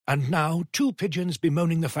And now, two pigeons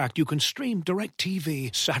bemoaning the fact you can stream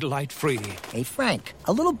DirecTV satellite-free. Hey, Frank,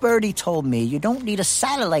 a little birdie told me you don't need a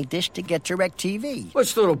satellite dish to get DirecTV.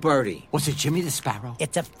 What's little birdie? Was it Jimmy the Sparrow?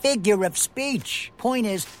 It's a figure of speech. Point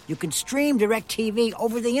is, you can stream DirecTV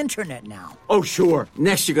over the internet now. Oh, sure.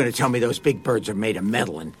 Next you're going to tell me those big birds are made of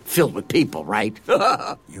metal and filled with people, right?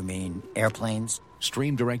 You mean airplanes?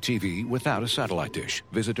 Stream DirecTV without a satellite dish.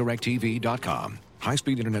 Visit DirecTV.com.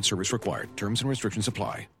 High-speed internet service required. Terms and restrictions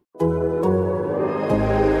apply.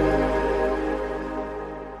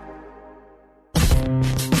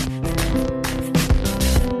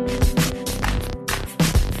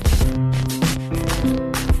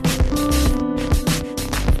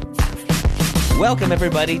 Welcome,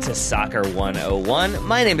 everybody, to Soccer 101.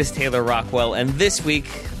 My name is Taylor Rockwell, and this week,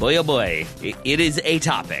 boy oh boy, it is a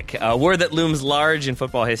topic. A word that looms large in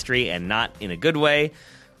football history, and not in a good way.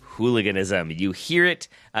 Hooliganism. You hear it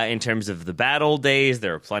in terms of the bad old days.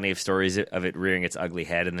 There are plenty of stories of it rearing its ugly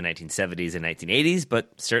head in the 1970s and 1980s,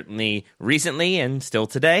 but certainly recently and still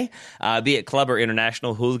today. Be it club or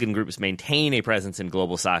international, hooligan groups maintain a presence in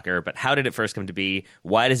global soccer. But how did it first come to be?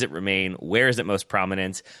 Why does it remain? Where is it most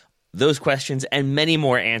prominent? Those questions and many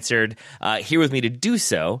more answered. Here with me to do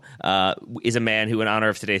so is a man who, in honor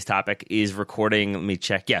of today's topic, is recording, let me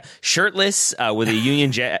check, shirtless with a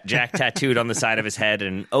Union Jack tattooed on the side of his head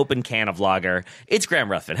and an open can of lager. It's Graham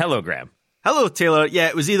Ruthven. Hello, Graham. Hello, Taylor. Yeah,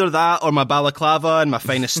 it was either that or my balaclava and my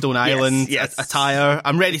finest Stone Island attire.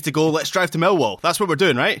 I'm ready to go. Let's drive to Millwall. That's what we're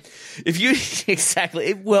doing, right? If you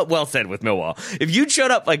exactly, well said with Millwall. If you'd showed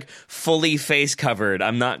up like fully face covered,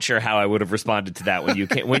 I'm not sure how I would have responded to that when you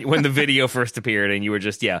came, when the video first appeared and you were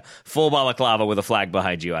just full balaclava with a flag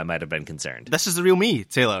behind you. I might have been concerned. This is the real me,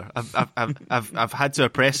 Taylor. I've had to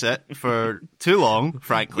oppress it for too long,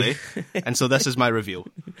 frankly, and so this is my reveal.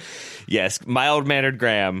 Yes, mild-mannered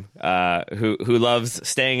Graham, who loves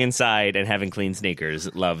staying inside and having clean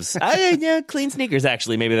sneakers, loves clean sneakers.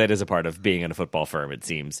 Actually, maybe that is a part of being in a football firm. It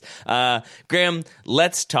seems. Graham,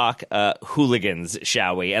 let's talk hooligans,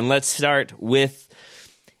 shall we? And let's start with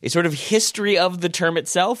a sort of history of the term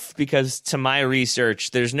itself, because to my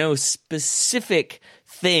research, there's no specific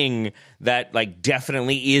thing that like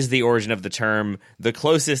definitely is the origin of the term. The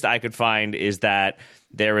closest I could find is that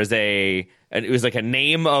there was it was like a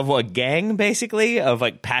name of a gang, basically, of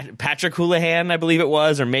like Patrick Houlihan, I believe it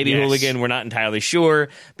was, or maybe Hooligan, we're not entirely sure.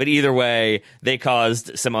 But either way, they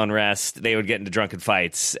caused some unrest. They would get into drunken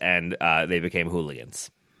fights, and they became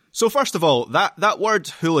hooligans. So first of all, that word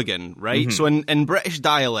hooligan, right? Mm-hmm. So in British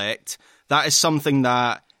dialect, that is something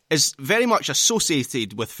that is very much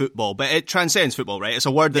associated with football, but it transcends football, right? It's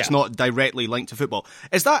a word that's not directly linked to football.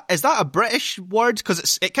 Is that a British word?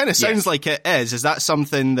 Because it kind of sounds like it is. Is that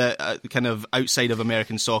something that kind of outside of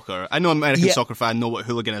American soccer? I know American soccer fans know what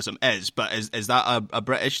hooliganism is, but is that a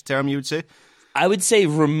British term, you would say? I would say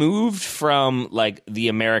removed from like the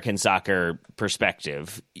American soccer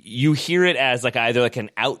perspective, you hear it as like either like an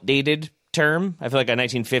outdated term. I feel like in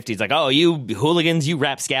 1950s, like, oh, you hooligans, you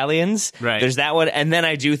rapscallions. Right. There's that one. And then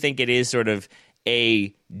I do think it is sort of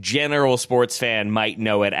a general sports fan might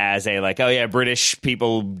know it as a like, oh yeah, British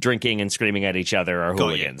people drinking and screaming at each other are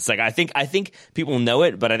hooligans. Like I think people know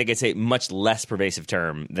it, but I think it's a much less pervasive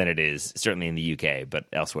term than it is certainly in the UK, but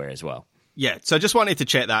elsewhere as well. Yeah, so I just wanted to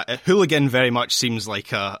check that. Hooligan very much seems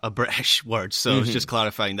like a British word, so I was just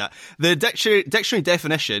clarifying that. The dictionary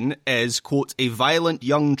definition is, quote, a violent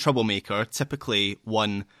young troublemaker, typically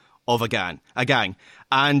one of a gang.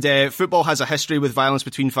 And football has a history with violence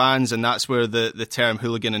between fans, and that's where the term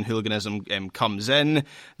hooligan and hooliganism comes in.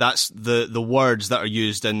 That's the words that are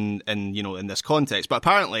used in this context. But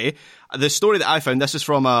apparently, the story that I found, this is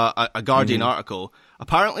from a Guardian article.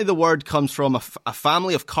 Apparently, the word comes from a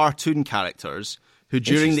family of cartoon characters who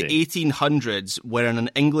during the 1800s were in an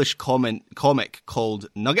English comic called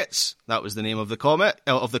Nuggets. That was the name of the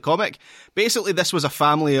comic. Basically, this was a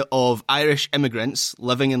family of Irish immigrants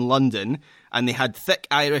living in London, and they had thick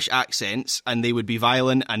Irish accents, and they would be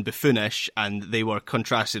violent and buffoonish, and they were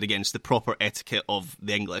contrasted against the proper etiquette of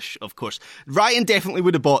the English, of course. Ryan definitely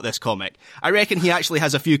would have bought this comic. I reckon he actually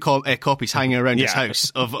has a few copies hanging around his house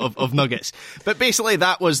of Nuggets. But basically,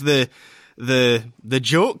 that was the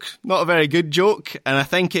joke, not a very good joke, and I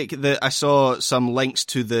think I saw some links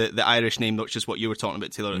to the Irish name, which is what you were talking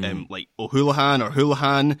about, Taylor, like O'Houlihan or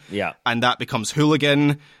Houlihan, and that becomes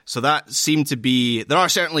hooligan. So that seemed to be, there are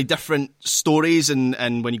certainly different stories,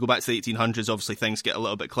 and when you go back to the 1800s, obviously things get a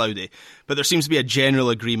little bit cloudy, but there seems to be a general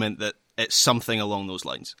agreement that it's something along those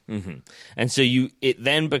lines. Mm-hmm. And so it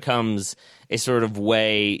then becomes a sort of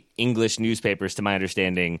way English newspapers, to my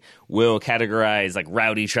understanding, will categorize like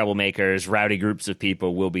rowdy troublemakers, rowdy groups of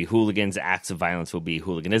people will be hooligans, acts of violence will be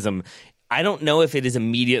hooliganism. I don't know if it is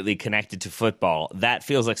immediately connected to football. That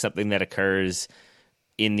feels like something that occurs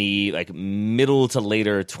in the like middle to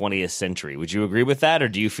later 20th century. Would you agree with that, or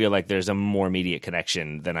do you feel like there's a more immediate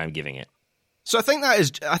connection than I'm giving it? So I think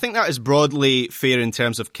that is broadly fair in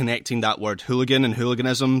terms of connecting that word hooligan and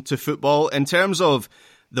hooliganism to football. In terms of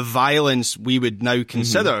the violence we would now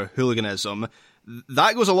consider hooliganism,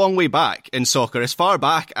 that goes a long way back in soccer, as far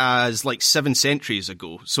back as like 7 centuries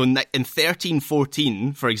ago. So in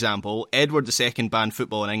 1314, for example, Edward II banned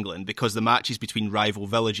football in England because the matches between rival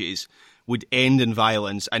villages would end in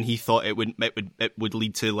violence, and he thought it would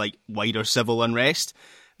lead to like wider civil unrest.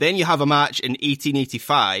 Then you have a match in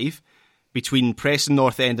 1885 between Preston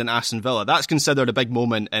North End and Aston Villa. That's considered a big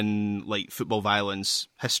moment in like football violence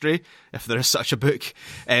history, if there is such a book.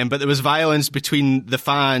 But there was violence between the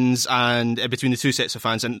fans and between the two sets of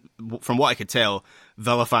fans, and from what I could tell,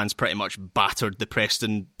 Villa fans pretty much battered the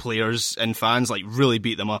Preston players and fans, like really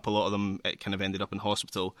beat them up. A lot of them kind of ended up in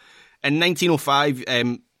hospital. In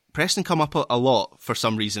 1905, Preston come up a lot for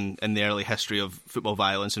some reason in the early history of football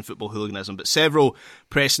violence and football hooliganism, but several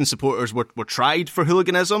Preston supporters were tried for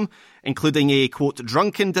hooliganism, including a, quote,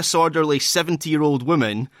 drunken, disorderly 70-year-old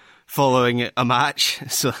woman following a match.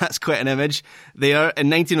 So that's quite an image there. In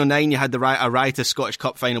 1909, you had a riotous Scottish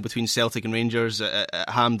Cup final between Celtic and Rangers at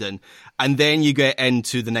Hampden. And then you get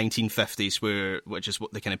into the 1950s, which is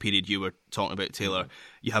what the kind of period you were talking about, Taylor.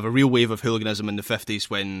 You have a real wave of hooliganism in the 50s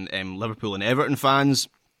when Liverpool and Everton fans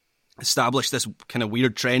established this kind of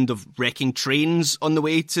weird trend of wrecking trains on the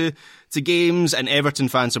way to games, and Everton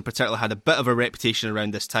fans in particular had a bit of a reputation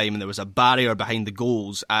around this time, and there was a barrier behind the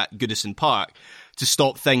goals at Goodison Park to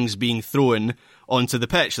stop things being thrown onto the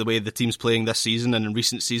pitch, the way the team's playing this season and in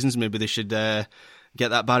recent seasons. Maybe they should get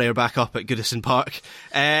that barrier back up at Goodison Park.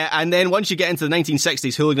 And then once you get into the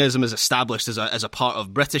 1960s, hooliganism is established as a part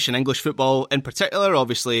of British and English football in particular.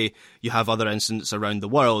 Obviously, you have other incidents around the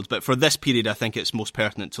world, but for this period, I think it's most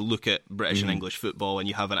pertinent to look at British and English football, and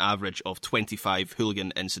you have an average of 25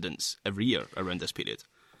 hooligan incidents every year around this period.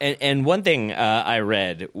 And one thing I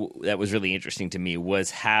read that was really interesting to me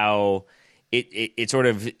was how it sort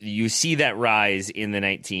of, you see that rise in the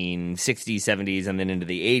 1960s, 70s, and then into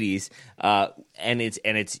the 80s, and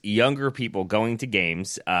it's younger people going to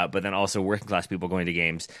games, but then also working class people going to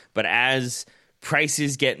games. But as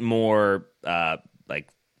prices get more like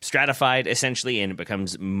stratified, essentially, and it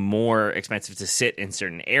becomes more expensive to sit in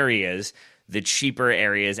certain areas, the cheaper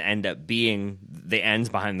areas end up being the ends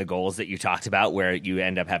behind the goals that you talked about, where you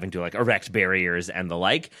end up having to like erect barriers and the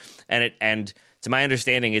like, and to my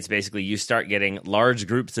understanding, it's basically you start getting large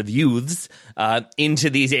groups of youths into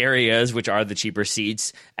these areas, which are the cheaper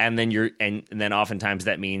seats, and then oftentimes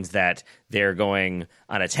that means that they're going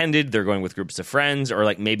unattended, they're going with groups of friends, or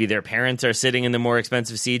like maybe their parents are sitting in the more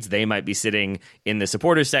expensive seats. They might be sitting in the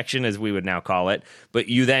supporters section, as we would now call it. But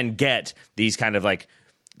you then get these kind of like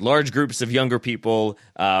large groups of younger people,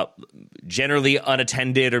 generally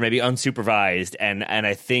unattended or maybe unsupervised. And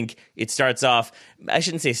I think it starts off, I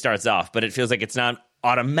shouldn't say starts off, but it feels like it's not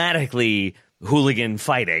automatically hooligan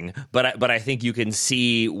fighting. But I think you can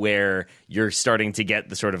see where you're starting to get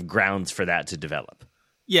the sort of grounds for that to develop.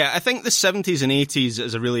 Yeah, I think the 70s and 80s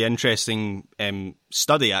is a really interesting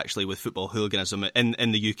study, actually, with football hooliganism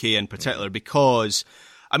in the UK in particular, because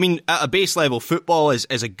I mean, at a base level, football is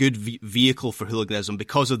a good vehicle for hooliganism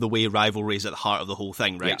because of the way rivalry is at the heart of the whole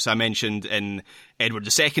thing, right? Yeah. So I mentioned in Edward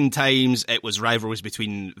II times, it was rivalries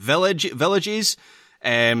between villages.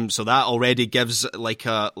 So that already gives like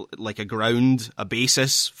a ground, a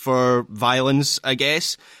basis for violence, I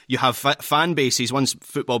guess. You have fan bases, once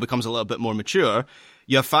football becomes a little bit more mature,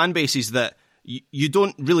 you have fan bases that you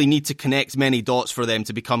don't really need to connect many dots for them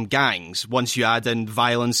to become gangs once you add in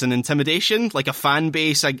violence and intimidation. Like a fan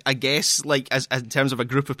base, I guess, like as in terms of a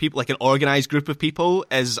group of people, like an organised group of people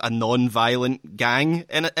is a non-violent gang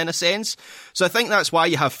in a sense. So I think that's why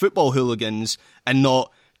you have football hooligans and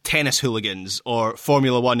not tennis hooligans or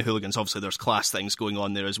Formula One hooligans. Obviously there's class things going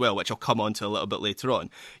on there as well, which I'll come on to a little bit later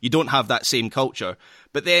on. You don't have that same culture.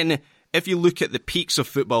 But then if you look at the peaks of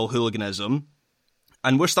football hooliganism,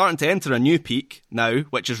 and we're starting to enter a new peak now,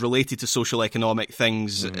 which is related to social economic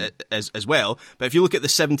things as well. But if you look at the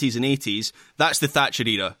 70s and 80s, that's the Thatcher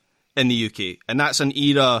era in the UK. And that's an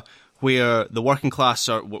era where the working class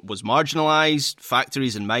was marginalised,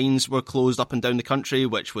 factories and mines were closed up and down the country,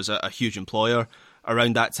 which was a huge employer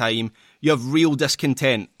around that time. You have real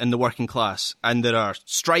discontent in the working class, and there are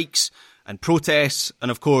strikes and protests, and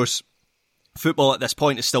of course, football at this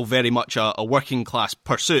point is still very much a working class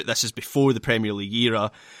pursuit. This is before the Premier League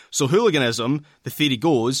era. So hooliganism, the theory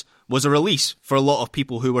goes, was a release for a lot of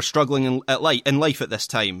people who were struggling in life at this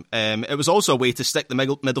time. It was also a way to stick the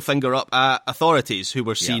middle finger up at authorities who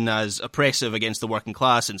were seen as oppressive against the working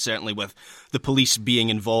class, and certainly with the police being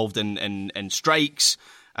involved in strikes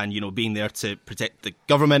and, being there to protect the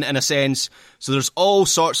government in a sense. So there's all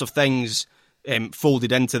sorts of things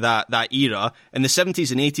folded into that era. In the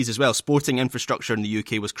 70s and 80s as well, sporting infrastructure in the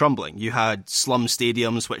UK was crumbling. You had slum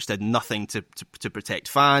stadiums which did nothing to protect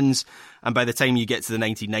fans, and by the time you get to the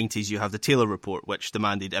 1990s, you have the Taylor Report, which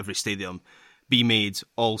demanded every stadium be made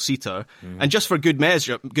all-seater. And just for good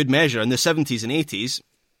measure, in the 70s and 80s,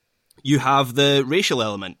 you have the racial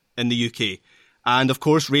element in the UK. And of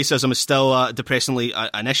course, racism is still depressingly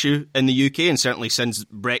an issue in the UK, and certainly since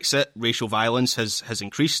Brexit, racial violence has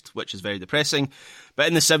increased, which is very depressing. But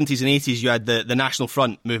in the 70s and 80s, you had the National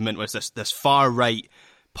Front movement, was this far-right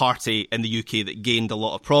party in the UK that gained a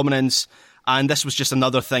lot of prominence. And this was just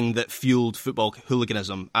another thing that fueled football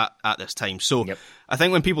hooliganism at this time. So I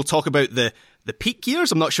think when people talk about the peak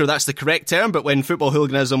years, I'm not sure that's the correct term, but when football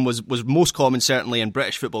hooliganism was most common, certainly in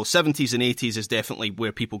British football, 70s and 80s is definitely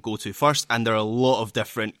where people go to first. And there are a lot of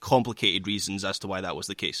different complicated reasons as to why that was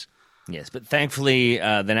the case. Yes, but thankfully,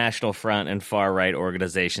 the National Front and far-right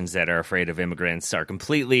organizations that are afraid of immigrants are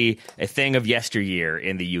completely a thing of yesteryear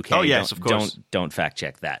in the UK. Oh, yes, of course. Don't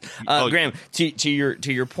fact-check that. Graham, to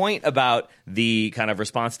your point about the kind of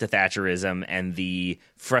response to Thatcherism and the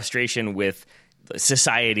frustration with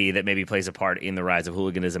society that maybe plays a part in the rise of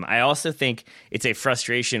hooliganism, I also think it's a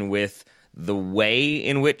frustration with the way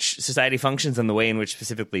in which society functions and the way in which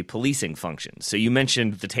specifically policing functions. So you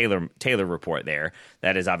mentioned the Taylor Report there.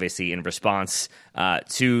 That is obviously in response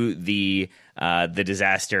to the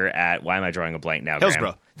disaster at, why am I drawing a blank now, Graham?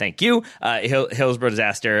 Hillsborough. Thank you. Hillsborough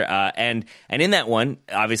disaster. And in that one,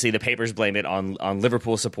 obviously the papers blame it on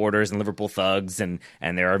Liverpool supporters and Liverpool thugs, and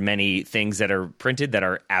there are many things that are printed that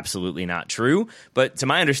are absolutely not true. But to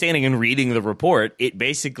my understanding in reading the report, it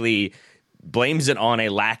basically blames it on a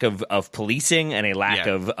lack of policing and a lack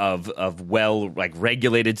of well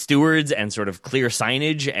regulated stewards and sort of clear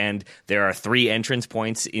signage. And there are 3 entrance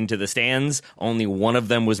points into the stands. Only one of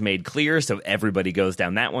them was made clear, so everybody goes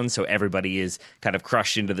down that one. So everybody is kind of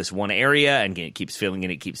crushed into this one area, and it keeps filling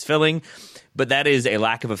and it keeps filling. But that is a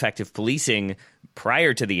lack of effective policing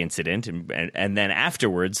prior to the incident, and then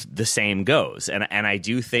afterwards the same goes. And I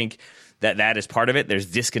do think that is part of it. There's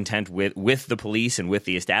discontent with the police and with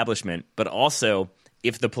the establishment, but also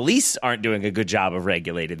if the police aren't doing a good job of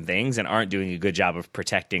regulating things and aren't doing a good job of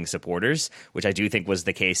protecting supporters, which I do think was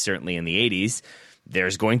the case certainly in the 80s,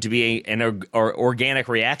 there's going to be an organic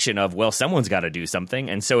reaction of, well, someone's got to do something.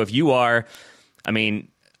 And so if you are,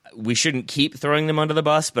 we shouldn't keep throwing them under the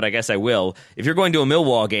bus, but I guess I will. If you're going to a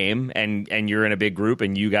Millwall game and you're in a big group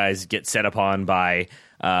and you guys get set upon by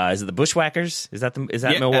is it the Bushwhackers? Is that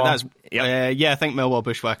Millwall? I think Millwall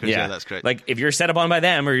Bushwhackers. Yeah, that's correct. Like if you're set upon by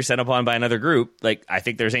them or you're set upon by another group, like I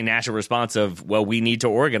think there's a natural response of, well, we need to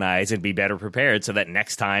organize and be better prepared so that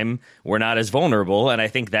next time we're not as vulnerable. And I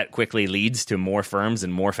think that quickly leads to more firms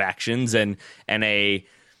and more factions and a.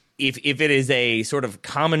 If it is a sort of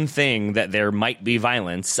common thing that there might be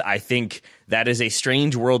violence, I think that is a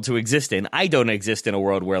strange world to exist in. I don't exist in a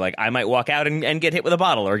world where I might walk out and get hit with a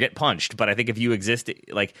bottle or get punched. But I think if you exist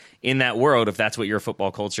in that world, if that's what your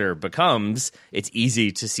football culture becomes, it's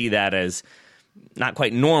easy to see that as not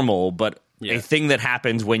quite normal, but a thing that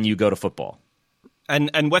happens when you go to football.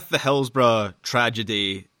 And with the Hillsborough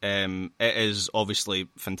tragedy, it is obviously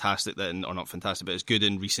fantastic or not fantastic, but it's good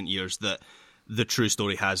in recent years that the true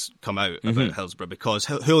story has come out about Hillsborough, because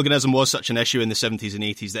hooliganism was such an issue in the 70s and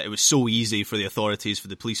 80s that it was so easy for the authorities, for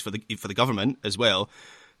the police, for the government as well,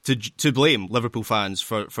 to blame Liverpool fans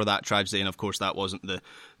for that tragedy. And of course, that wasn't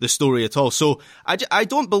the story at all. So I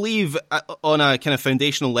don't believe on a kind of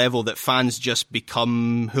foundational level that fans just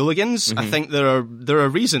become hooligans. I think there are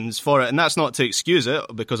reasons for it, and that's not to excuse it,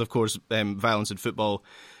 because of course violence in football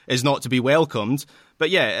is not to be welcomed. But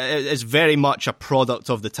yeah, it's very much a product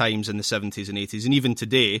of the times in the 70s and 80s. And even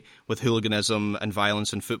today, with hooliganism and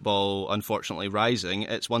violence in football unfortunately rising,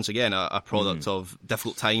 it's once again a product of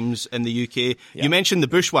difficult times in the UK. Yeah. You mentioned the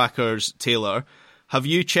Bushwhackers, Taylor. Have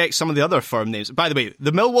you checked some of the other firm names? By the way,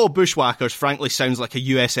 the Millwall Bushwhackers frankly sounds like a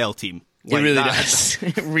USL team. It really does.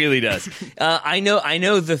 It really does. I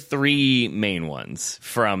know the 3 main ones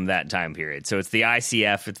from that time period. So it's the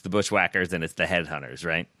ICF, it's the Bushwhackers, and it's the Headhunters,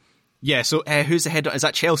 right? Yeah, so who's the Headhunters? Is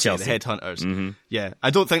that Chelsea? The Headhunters? Mm-hmm. Yeah, I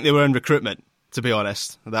don't think they were in recruitment, to be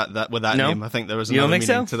honest, that with that name. I think there was another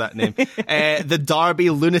meaning to that name. The Derby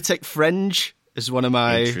Lunatic Fringe is one of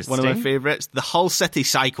my favourites. The Hull City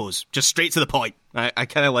Psychos, just straight to the point. I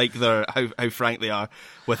kind of like how frank they are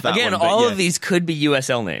with that. Again, one. all of these could be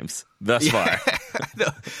USL names thus far.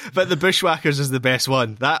 But the Bushwhackers is the best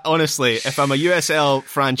one. That, honestly, if I'm a USL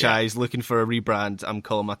franchise looking for a rebrand, I'm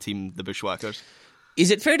calling my team the Bushwhackers. Is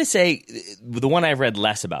it fair to say, the one I've read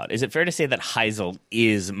less about, is it fair to say that Heysel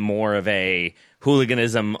is more of a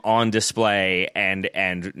hooliganism on display and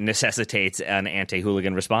necessitates an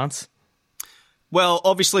anti-hooligan response? Well,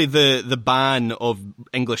 obviously the ban of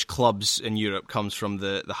English clubs in Europe comes from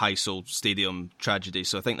the Heysel Stadium tragedy.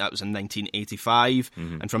 So I think that was in 1985.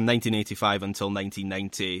 And from 1985 until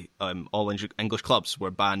 1990, all English clubs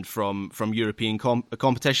were banned from European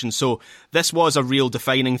competition. So this was a real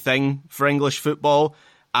defining thing for English football.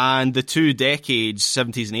 And the 2 decades,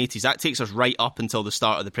 70s and 80s, that takes us right up until the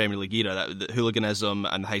start of the Premier League era. That hooliganism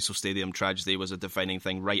and the Heysel Stadium tragedy was a defining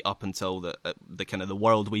thing right up until the kind of the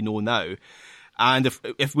world we know now. And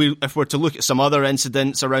if we're to look at some other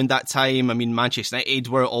incidents around that time, I mean, Manchester United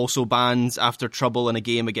were also banned after trouble in a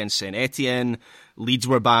game against Saint Etienne. Leeds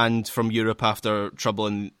were banned from Europe after trouble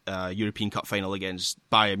in European Cup final against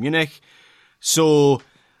Bayern Munich. So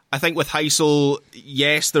I think with Heysel,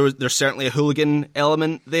 yes, there's certainly a hooligan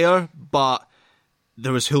element there, but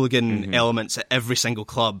there was hooligan elements at every single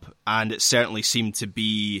club, and it certainly seemed to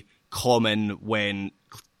be common when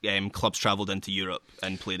clubs travelled into Europe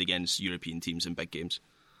and played against European teams in big games.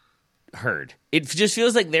 Heard. It just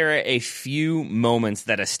feels like there are a few moments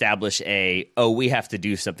that establish we have to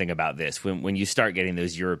do something about this when you start getting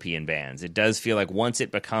those European bans. It does feel like once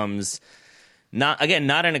it becomes not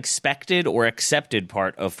an expected or accepted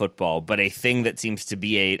part of football, but a thing that seems to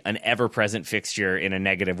be an ever-present fixture in a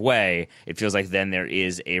negative way, it feels like then there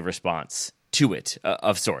is a response to it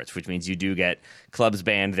of sorts, which means you do get clubs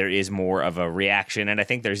banned. There is more of a reaction, and I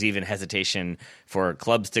think there's even hesitation for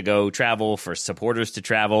clubs to go travel, for supporters to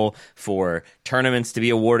travel, for tournaments to be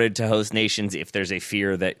awarded to host nations if there's a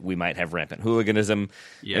fear that we might have rampant hooliganism.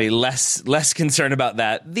 Yeah. I mean, less concern about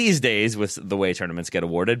that these days with the way tournaments get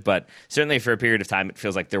awarded, but certainly for a period of time it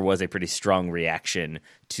feels like there was a pretty strong reaction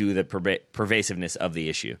to the pervasiveness of the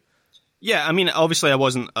issue. Yeah, I mean, obviously I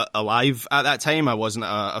wasn't alive at that time. I wasn't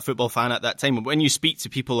a football fan at that time. But when you speak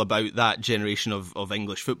to people about that generation of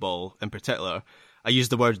English football in particular, I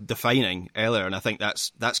used the word defining earlier, and I think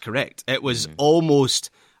that's correct. It was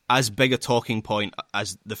almost as big a talking point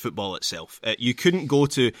as the football itself. You couldn't go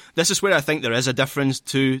to... This is where I think there is a difference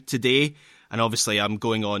to today, and obviously I'm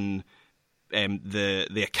going on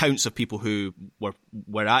the accounts of people who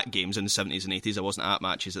were at games in the 70s and 80s. I wasn't at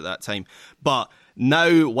matches at that time. But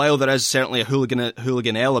now, while there is certainly a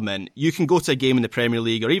hooligan element, you can go to a game in the Premier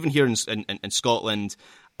League or even here in Scotland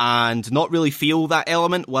and not really feel that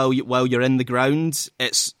element while you're in the ground.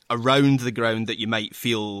 It's around the ground that you might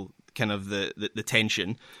feel kind of the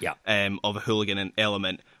tension of a hooligan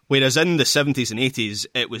element. Whereas in the 70s and 80s,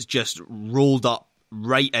 it was just rolled up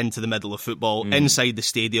right into the middle of football, inside the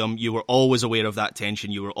stadium. You were always aware of that tension.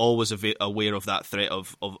 You were always aware of that threat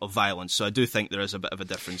of violence. So I do think there is a bit of a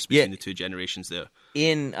difference between the two generations there.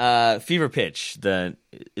 In Fever Pitch,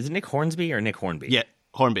 is it Nick Hornsby or Nick Hornby? Yeah.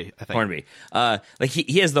 Hornby, I think. Hornby. Like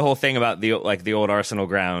he has the whole thing about the old Arsenal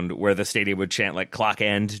ground where the stadium would chant like clock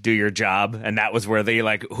end, do your job, and that was where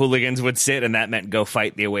the hooligans would sit, and that meant go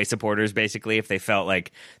fight the away supporters basically if they felt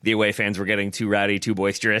like the away fans were getting too rowdy, too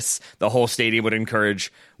boisterous. The whole stadium would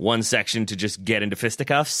encourage one section to just get into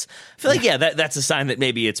fisticuffs. I feel like that's a sign that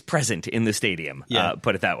maybe it's present in the stadium.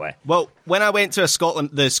 Put it that way. Well, when I went to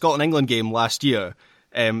the Scotland-England game last year,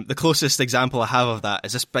 the closest example I have of that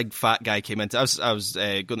is this big fat guy came into. I was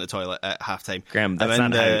going to the toilet at halftime. Graham, that's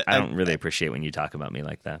not I don't really appreciate when you talk about me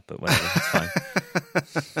like that, but whatever, it's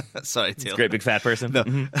fine. Sorry, Taylor. Great big fat person. No,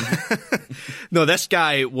 no, this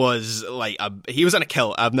guy was he was in a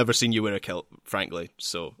kilt. I've never seen you wear a kilt, frankly.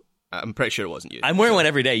 So I'm pretty sure it wasn't you. I'm wearing one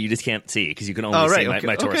every day. You just can't see because you can only see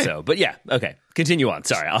my torso. Okay. But yeah, okay. Continue on.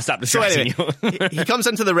 Sorry, I'll stop distracting you. He comes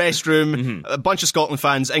into the restroom, a bunch of Scotland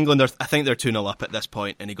fans. England, I think they're 2-0 up at this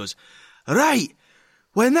point, and he goes, "Right,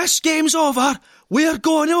 when this game's over, we're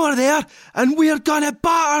going over there and we're going to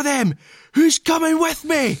batter them. Who's coming with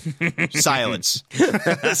me?" Silence.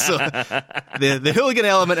 So the hooligan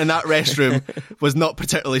element in that restroom was not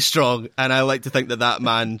particularly strong, and I like to think that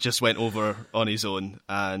man just went over on his own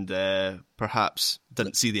and perhaps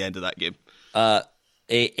didn't see the end of that game.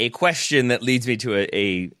 A question that leads me to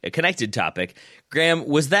a connected topic. Graham,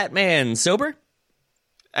 was that man sober?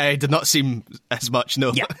 It did not seem as much,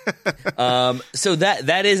 no. Yeah. So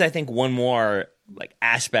that is, I think, one more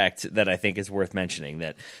aspect that I think is worth mentioning,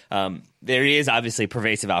 that there is obviously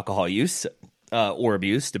pervasive alcohol use or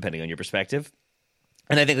abuse, depending on your perspective.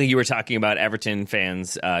 And I think like you were talking about Everton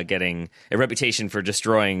fans getting a reputation for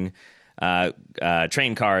destroying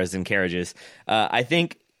train cars and carriages. I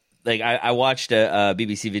think like I watched a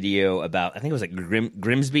BBC video about, I think it was like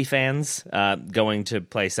Grimsby fans going to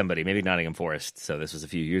play somebody, maybe Nottingham Forest. So this was a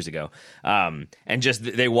few years ago. And just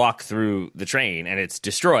they walk through the train and it's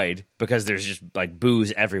destroyed because there's just like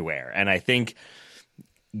booze everywhere. And I think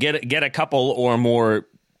get a couple or more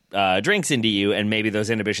drinks into you and maybe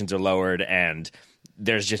those inhibitions are lowered and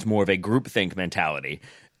there's just more of a groupthink mentality.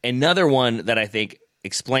 Another one that I think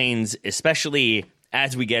explains, especially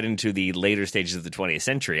as we get into the later stages of the 20th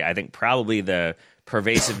century, I think probably the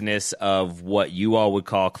pervasiveness of what you all would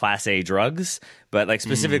call Class A drugs, but like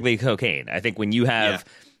specifically cocaine. I think when you have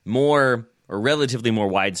more or relatively more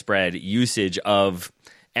widespread usage of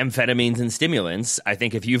amphetamines and stimulants, I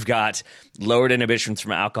think if you've got lowered inhibitions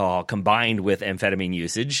from alcohol combined with amphetamine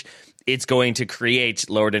usage, it's going to create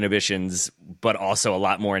lowered inhibitions, but also a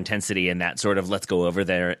lot more intensity in that sort of let's go over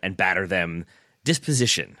there and batter them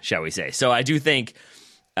disposition, shall we say. So I do think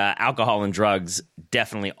alcohol and drugs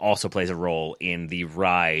definitely also plays a role in the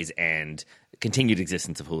rise and continued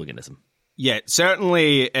existence of hooliganism. Yeah,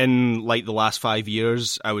 certainly in like the last 5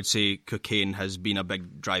 years, I would say cocaine has been a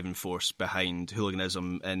big driving force behind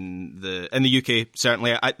hooliganism in the UK.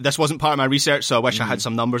 Certainly, this wasn't part of my research, so I wish I had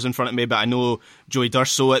some numbers in front of me. But I know Joey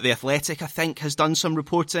Durso at The Athletic, I think, has done some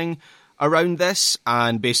reporting around this,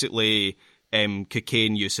 and basically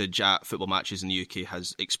cocaine usage at football matches in the UK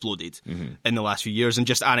has exploded in the last few years. And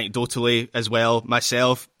just anecdotally as well,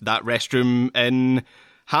 myself, that restroom in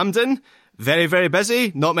Hampden, very, very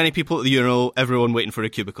busy. Not many people at the urinal, everyone waiting for a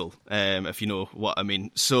cubicle, if you know what I mean.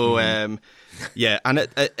 So, yeah, and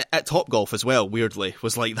at Topgolf as well, weirdly,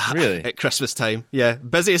 was like that at Christmas time. Yeah,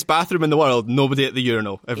 busiest bathroom in the world, nobody at the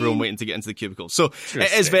urinal, everyone waiting to get into the cubicle. So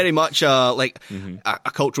it is very much a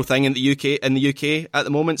cultural thing in the UK at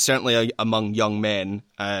the moment, certainly among young men.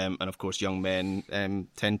 And of course, young men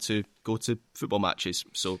tend to go to football matches.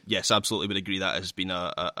 So yes, absolutely would agree that has been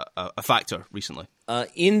a factor recently.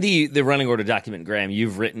 In the running order document, Graham,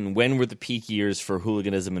 you've written, when were the peak years for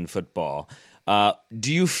hooliganism in football?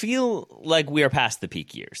 Do you feel like we are past the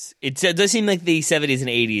peak years? It does seem like the 70s and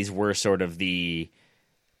 80s were sort of the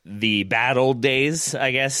bad old days,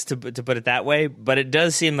 I guess, to put it that way. But it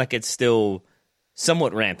does seem like it's still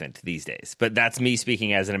somewhat rampant these days. But that's me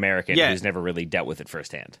speaking as an American who's never really dealt with it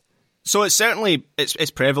firsthand. So it's certainly it's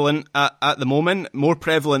prevalent at the moment, more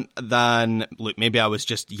prevalent than, look, maybe I was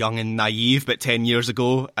just young and naive, but 10 years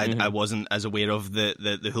ago I wasn't as aware of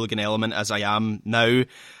the hooligan element as I am now.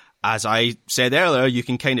 As I said earlier, you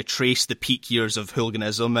can kind of trace the peak years of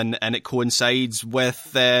hooliganism and it coincides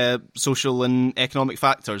with social and economic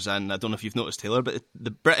factors. And I don't know if you've noticed, Taylor, but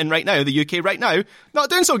Britain right now, the UK right now, not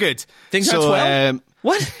doing so good. Things aren't well?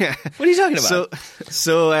 What? What are you talking about?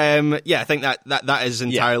 So I think that is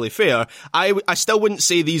entirely fair. I still wouldn't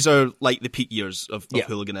say these are like the peak years of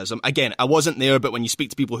hooliganism. Again, I wasn't there, but when you speak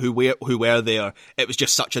to people who were there, it was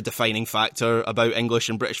just such a defining factor about English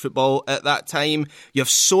and British football at that time. You have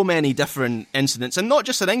so many different incidents, and not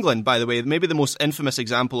just in England, by the way. Maybe the most infamous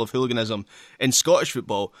example of hooliganism in Scottish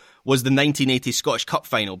football was the 1980 Scottish Cup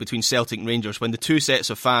final between Celtic and Rangers, when the two sets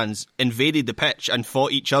of fans invaded the pitch and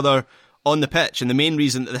fought each other on the pitch. And the main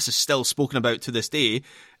reason that this is still spoken about to this day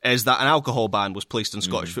is that an alcohol ban was placed on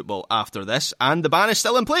Scottish football after this, and the ban is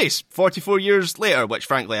still in place 44 years later, which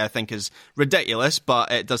frankly I think is ridiculous,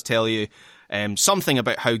 but it does tell you something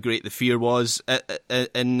about how great the fear was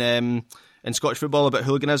in Scottish football about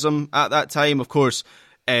hooliganism at that time. Of course,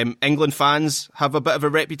 England fans have a bit of a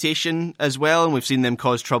reputation as well, and we've seen them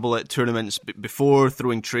cause trouble at tournaments before.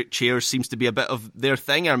 Throwing chairs seems to be a bit of their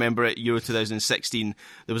thing. I remember at Euro 2016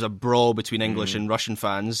 there was a brawl between English and Russian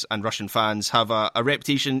fans have a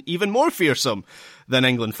reputation even more fearsome than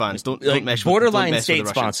England fans. Don't mess with borderline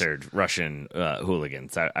state-sponsored Russian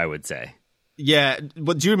hooligans, I would say. Yeah,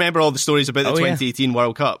 but do you remember all the stories about the 2018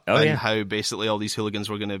 World Cup and how basically all these hooligans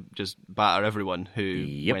were going to just batter everyone who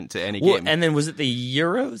went to any game? And then was it the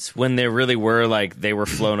Euros when they really were like they were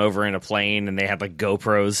flown over in a plane and they had like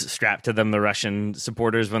GoPros strapped to them, the Russian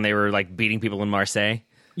supporters, when they were like beating people in Marseille?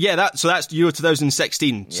 Yeah, that's Euro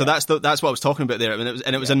 2016. So that's what I was talking about there. I mean,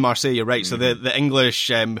 it was in Marseille. You're right. So the English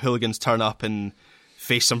hooligans turn up and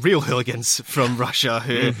face some real hooligans from Russia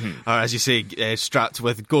who are, as you say, strapped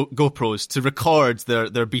with GoPros to record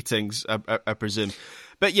their beatings, I presume.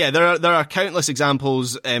 But yeah, there are countless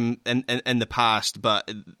examples in the past,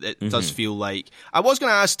 but it does feel like... I was going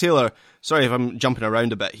to ask Taylor, sorry if I'm jumping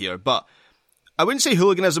around a bit here, but I wouldn't say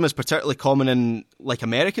hooliganism is particularly common in, like,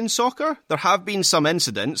 American soccer. There have been some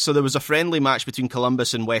incidents. So there was a friendly match between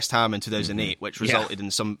Columbus and West Ham in 2008, which resulted in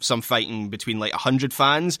some fighting between, like, 100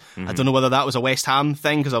 fans. I don't know whether that was a West Ham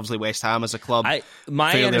thing, because obviously West Ham as a club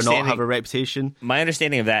fairly or not have a reputation. My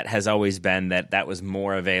understanding of that has always been that was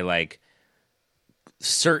more of a, like,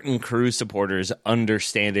 certain Crew supporters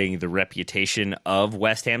understanding the reputation of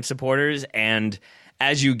West Ham supporters, and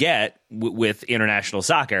as you get with international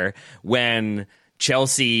soccer, when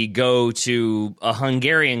Chelsea go to a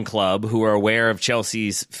Hungarian club who are aware of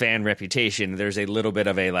Chelsea's fan reputation, there's a little bit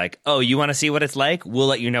of a like, oh, you want to see what it's like? We'll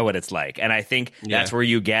let you know what it's like. And I think that's where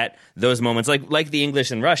you get those moments, like the English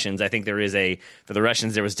and Russians. I think there is for the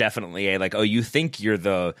Russians, there was definitely a like, oh, you think you're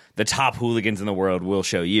the top hooligans in the world, we'll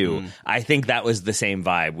show you. I think that was the same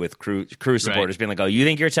vibe with Crew supporters being like, oh, you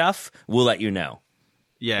think you're tough? We'll let you know.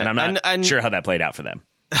 Yeah, and I'm not sure how that played out for them.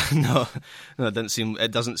 No,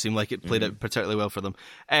 it doesn't seem like it played out particularly well for them.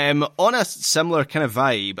 On a similar kind of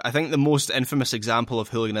vibe, I think the most infamous example of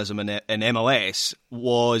hooliganism in MLS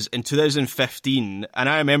was in 2015, and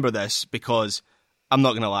I remember this because, I'm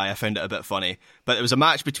not going to lie, I found it a bit funny, but it was a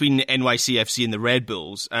match between NYCFC and the Red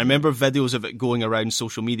Bulls. I remember videos of it going around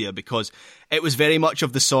social media because it was very much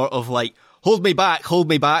of the sort of like, hold me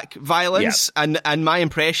back violence, and my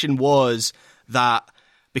impression was that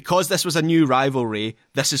because this was a new rivalry,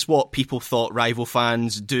 this is what people thought rival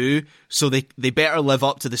fans do, so they better live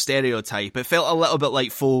up to the stereotype. It felt a little bit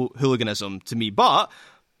like faux hooliganism to me, but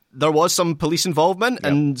there was some police involvement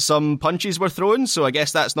and some punches were thrown, so I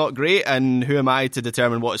guess that's not great, and who am I to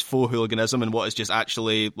determine what is faux hooliganism and what is just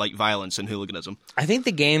actually like violence and hooliganism? I think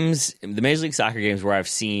the Major League Soccer games where I've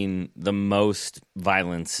seen the most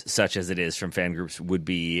violence, such as it is from fan groups, would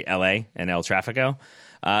be LA and El Tráfico.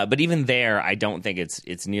 But even there, I don't think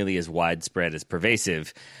it's nearly as widespread, as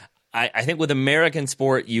pervasive. I think with American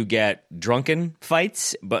sport, you get drunken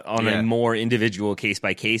fights, but on a more individual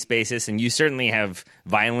case-by-case basis. And you certainly have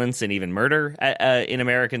violence and even murder in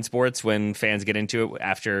American sports when fans get into it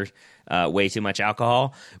after way too much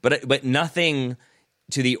alcohol. But nothing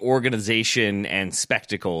to the organization and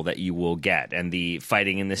spectacle that you will get, and the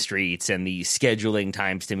fighting in the streets and the scheduling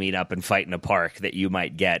times to meet up and fight in a park that you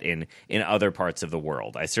might get in other parts of the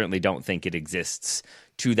world. I certainly don't think it exists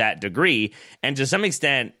to that degree. And to some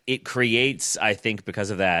extent, it creates, I think, because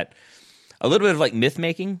of that, a little bit of like myth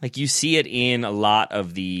making. Like you see it in a lot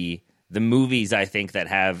of the movies, I think, that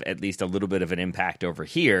have at least a little bit of an impact over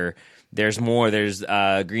here. There's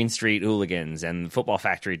Green Street Hooligans and Football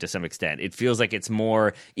Factory to some extent. It feels like it's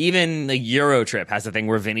more, even the Eurotrip has a thing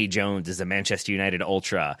where Vinnie Jones is a Manchester United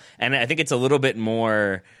ultra. And I think it's a little bit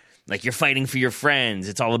more like you're fighting for your friends.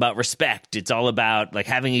 It's all about respect. It's all about like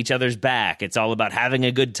having each other's back. It's all about having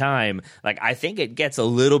a good time. Like I think it gets a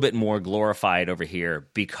little bit more glorified over here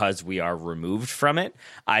because we are removed from it.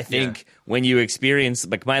 I think when you experience,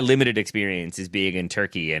 like my limited experience is being in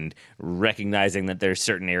Turkey and recognizing that there's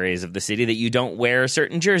certain areas of the city that you don't wear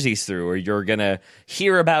certain jerseys through, or you're going to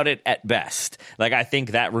hear about it at best. Like I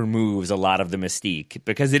think that removes a lot of the mystique,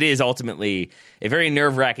 because it is ultimately a very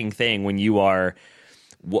nerve-wracking thing when you are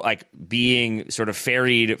like being sort of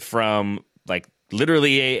ferried from like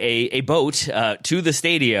literally a boat to the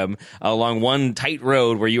stadium along one tight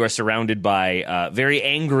road where you are surrounded by very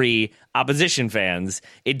angry opposition fans.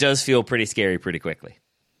 It does feel pretty scary pretty quickly.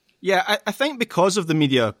 Yeah, I think because of the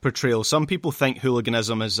media portrayal, some people think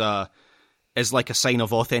hooliganism is like a sign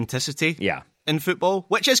of authenticity in football,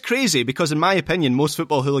 which is crazy because in my opinion, most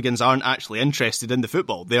football hooligans aren't actually interested in the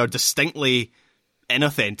football. They are distinctly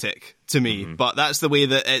inauthentic to me, but that's the way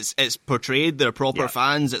that it's portrayed. They're proper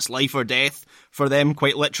fans. It's life or death for them,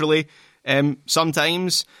 quite literally,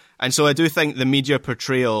 sometimes. And so I do think the media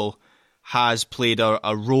portrayal has played a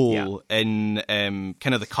role in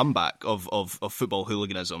kind of the comeback of football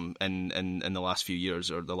hooliganism in the last few years,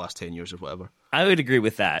 or the last 10 years or whatever. I would agree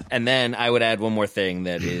with that. And then I would add one more thing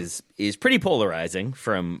that is pretty polarizing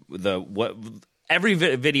from every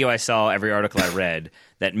video I saw, every article I read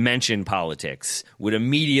that mentioned politics would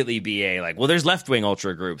immediately be well, there's left-wing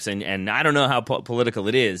ultra groups, and I don't know how political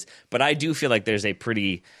it is, but I do feel like there's a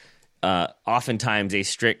pretty, oftentimes a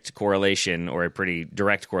strict correlation or a pretty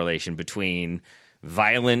direct correlation between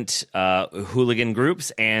violent hooligan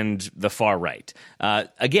groups and the far right.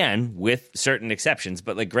 Again, with certain exceptions,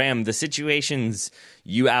 but like Graham, the situations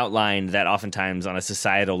you outlined that oftentimes on a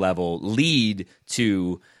societal level lead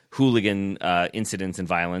to hooligan incidents and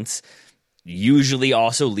violence usually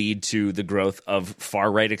also lead to the growth of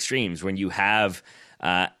far-right extremes. When you have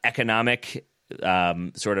economic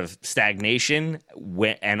sort of stagnation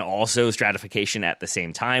and also stratification at the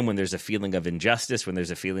same time, when there's a feeling of injustice, when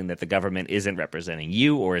there's a feeling that the government isn't representing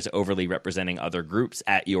you or is overly representing other groups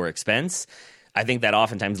at your expense. I think that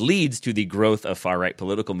oftentimes leads to the growth of far-right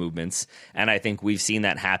political movements, and I think we've seen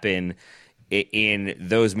that happen in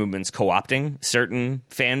those movements co-opting certain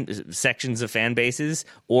sections of fan bases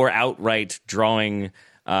or outright drawing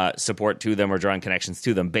support to them or drawing connections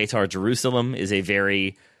to them. Beitar Jerusalem is a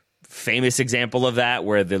very famous example of that,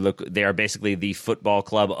 where they are basically the football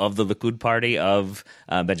club of the Likud party, of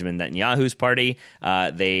Benjamin Netanyahu's party.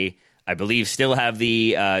 They, I believe, still have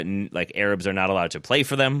the Arabs are not allowed to play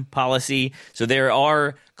for them policy. So there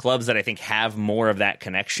are clubs that I think have more of that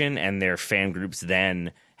connection, and their fan groups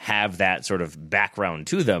then have that sort of background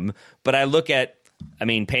to them. But I look at,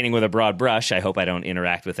 painting with a broad brush, I hope I don't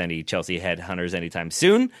interact with any Chelsea headhunters anytime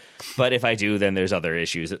soon. But if I do, then there's other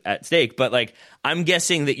issues at stake. But I'm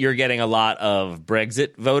guessing that you're getting a lot of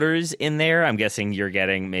Brexit voters in there. I'm guessing you're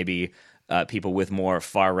getting maybe people with more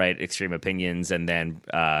far-right extreme opinions, and then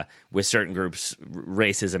with certain groups,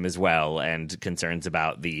 racism as well, and concerns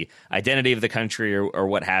about the identity of the country or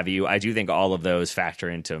what have you. I do think all of those factor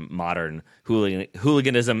into modern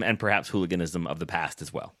hooliganism and perhaps hooliganism of the past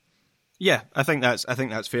as well. Yeah, I think that's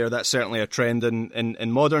fair. That's certainly a trend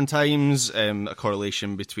in modern times, a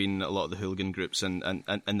correlation between a lot of the hooligan groups and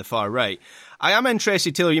the far right. I am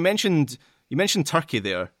interested, Taylor, you mentioned Turkey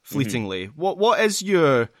there fleetingly. Mm-hmm. What is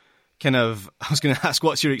your kind of, I was going to ask,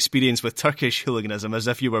 what's your experience with Turkish hooliganism, as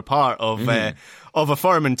if you were part of a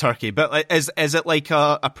firm in Turkey? But is it like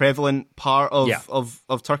a prevalent part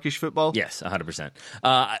of Turkish football? Yes, 100%.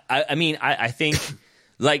 I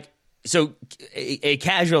think So a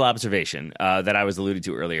casual observation that I was alluded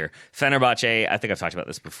to earlier, Fenerbahce, I think I've talked about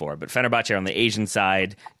this before, but Fenerbahce on the Asian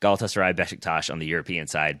side, Galatasaray, Beşiktaş on the European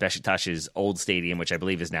side. Beşiktaş's old stadium, which I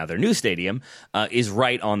believe is now their new stadium, is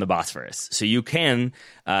right on the Bosphorus. So you can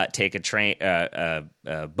take a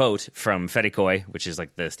boat from Feriköy, which is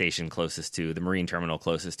like the station closest to, the marine terminal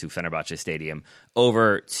closest to Fenerbahce Stadium,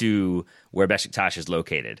 over to where Beşiktaş is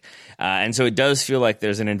located. And so it does feel like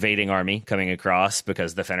there's an invading army coming across,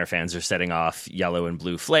 because the Fener fans are setting off yellow and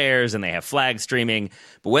blue flares and they have flags streaming.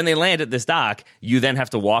 But when they land at this dock, you then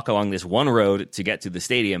have to walk along this one road to get to the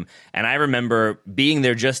stadium. And I remember being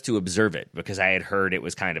there just to observe it, because I had heard it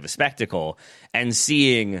was kind of a spectacle, and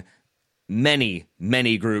seeing many,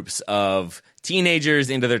 many groups of teenagers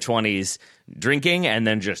into their 20s drinking and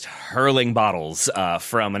then just hurling bottles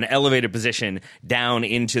from an elevated position down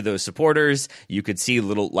into those supporters. You could see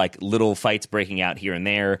little fights breaking out here and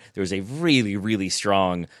there. There was a really, really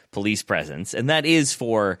strong police presence, and that is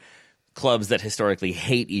for clubs that historically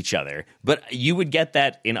hate each other. But you would get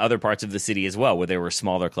that in other parts of the city as well, where there were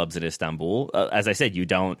smaller clubs in Istanbul. As I said, you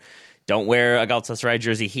don't wear a Galatasaray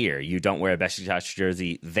jersey here. You don't wear a Beşiktaş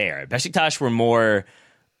jersey there. Beşiktaş were more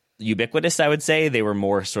ubiquitous, I would say. They were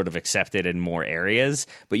more sort of accepted in more areas,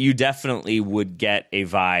 but you definitely would get a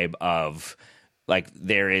vibe of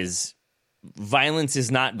violence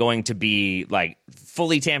is not going to be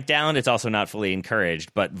fully tamped down. It's also not fully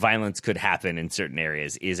encouraged, but violence could happen in certain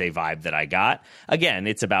areas is a vibe that I got. Again,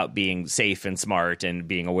 it's about being safe and smart and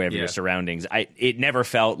being aware of your surroundings. It never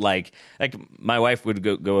felt like my wife would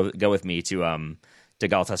go with me to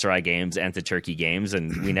Galatasaray games and to Turkey games,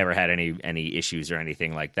 and we never had any issues or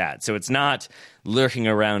anything like that. So it's not lurking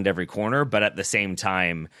around every corner, but at the same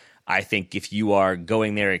time, I think if you are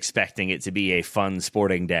going there expecting it to be a fun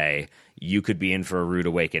sporting day, you could be in for a rude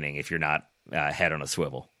awakening if you're not head on a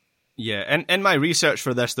swivel. Yeah, and in my research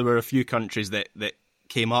for this, there were a few countries that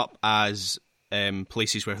came up as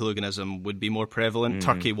places where hooliganism would be more prevalent.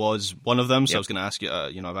 Mm-hmm. Turkey was one of them, so I was going to ask you,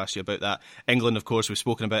 I've asked you about that. England, of course, we've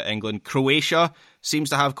spoken about England. Croatia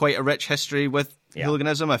seems to have quite a rich history with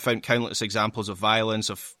hooliganism. I found countless examples of violence,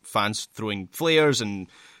 of fans throwing flares and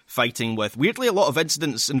fighting with, weirdly, a lot of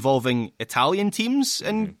incidents involving Italian teams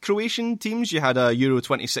and Croatian teams. You had a Euro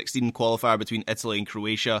 2016 qualifier between Italy and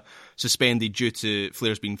Croatia suspended due to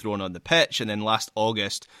flares being thrown on the pitch. And then last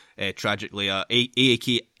August, tragically,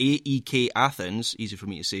 AEK Athens, easy for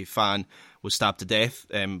me to say, fan was stabbed to death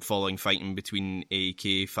following fighting between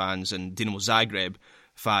AEK fans and Dinamo Zagreb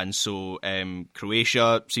fans. So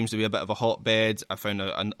Croatia seems to be a bit of a hotbed. I found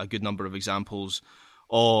a good number of examples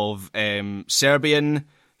of Serbian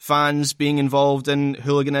fans being involved in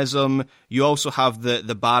hooliganism. You also have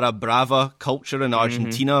the Barra Brava culture in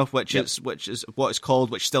Argentina, which is what it's called,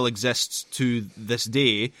 which still exists to this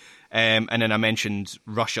day. And then I mentioned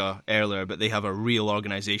Russia earlier, but they have a real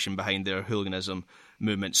organisation behind their hooliganism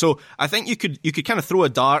movement. So I think you could kind of throw a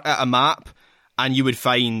dart at a map, and you would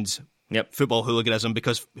find football hooliganism,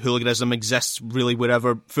 because hooliganism exists really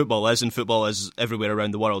wherever football is, and football is everywhere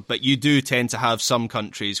around the world. But you do tend to have some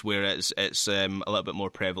countries where it's a little bit more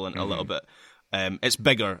prevalent, a little bit. It's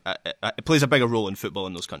bigger. It plays a bigger role in football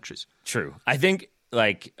in those countries. True. I think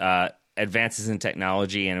advances in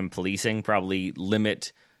technology and in policing probably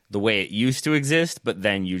limit the way it used to exist, but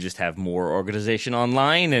then you just have more organization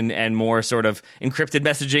online and more sort of encrypted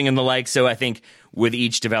messaging and the like. So I think with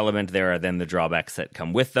each development, there are then the drawbacks that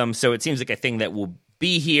come with them. So it seems like a thing that will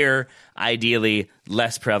be here, ideally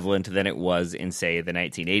less prevalent than it was in, say, the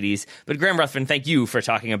 1980s. But Graham Ruthven, thank you for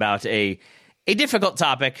talking about a difficult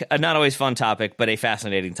topic, a not always fun topic, but a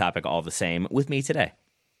fascinating topic all the same with me today.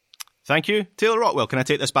 Thank you. Taylor Rockwell, can I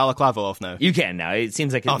take this balaclava off now? You can now. It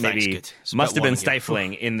seems like it maybe must have been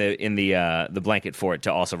stifling in the blanket fort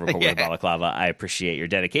to also record with a balaclava. I appreciate your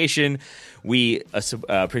dedication. We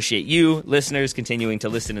appreciate you, listeners, continuing to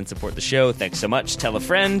listen and support the show. Thanks so much. Tell a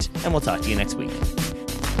friend, and we'll talk to you next week.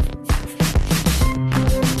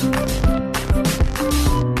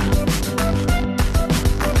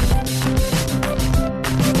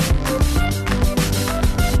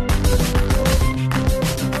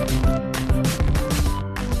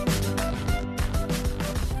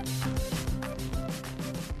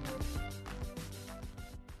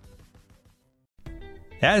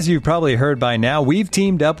 As you've probably heard by now, we've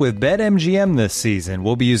teamed up with BetMGM this season.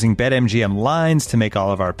 We'll be using BetMGM lines to make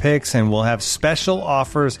all of our picks, and we'll have special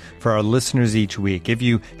offers for our listeners each week. If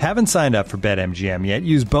you haven't signed up for BetMGM yet,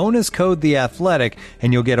 use bonus code The Athletic,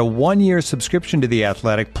 and you'll get a 1-year subscription to The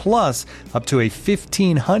Athletic, plus up to a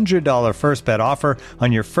 $1,500 first bet offer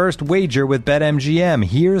on your first wager with BetMGM.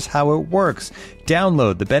 Here's how it works.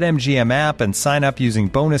 Download the BetMGM app and sign up using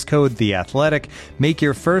bonus code The Athletic. Make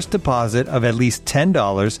your first deposit of at least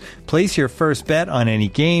 $10. Place your first bet on any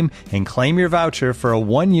game and claim your voucher for a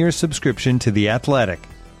 1-year subscription to The Athletic.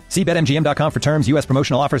 See BetMGM.com for terms. U.S.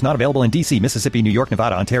 promotional offers not available in D.C., Mississippi, New York,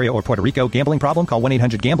 Nevada, Ontario, or Puerto Rico. Gambling problem? Call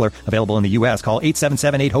 1-800-GAMBLER. Available in the U.S. Call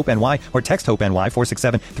 877-8-HOPE-NY or text HOPE-NY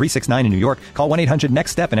 467-369 in New York. Call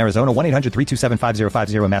 1-800-NEXT-STEP in Arizona.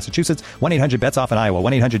 1-800-327-5050 in Massachusetts. 1-800-BETS-OFF in Iowa.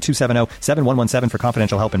 1-800-270-7117 for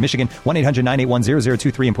confidential help in Michigan.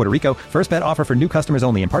 1-800-981-0023 in Puerto Rico. First bet offer for new customers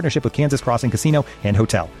only in partnership with Kansas Crossing Casino and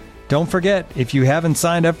Hotel. Don't forget, if you haven't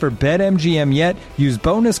signed up for BetMGM yet, use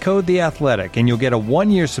bonus code The Athletic, and you'll get a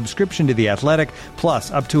 1-year subscription to The Athletic, plus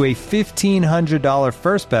up to a $1,500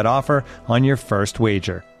 first bet offer on your first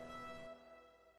wager.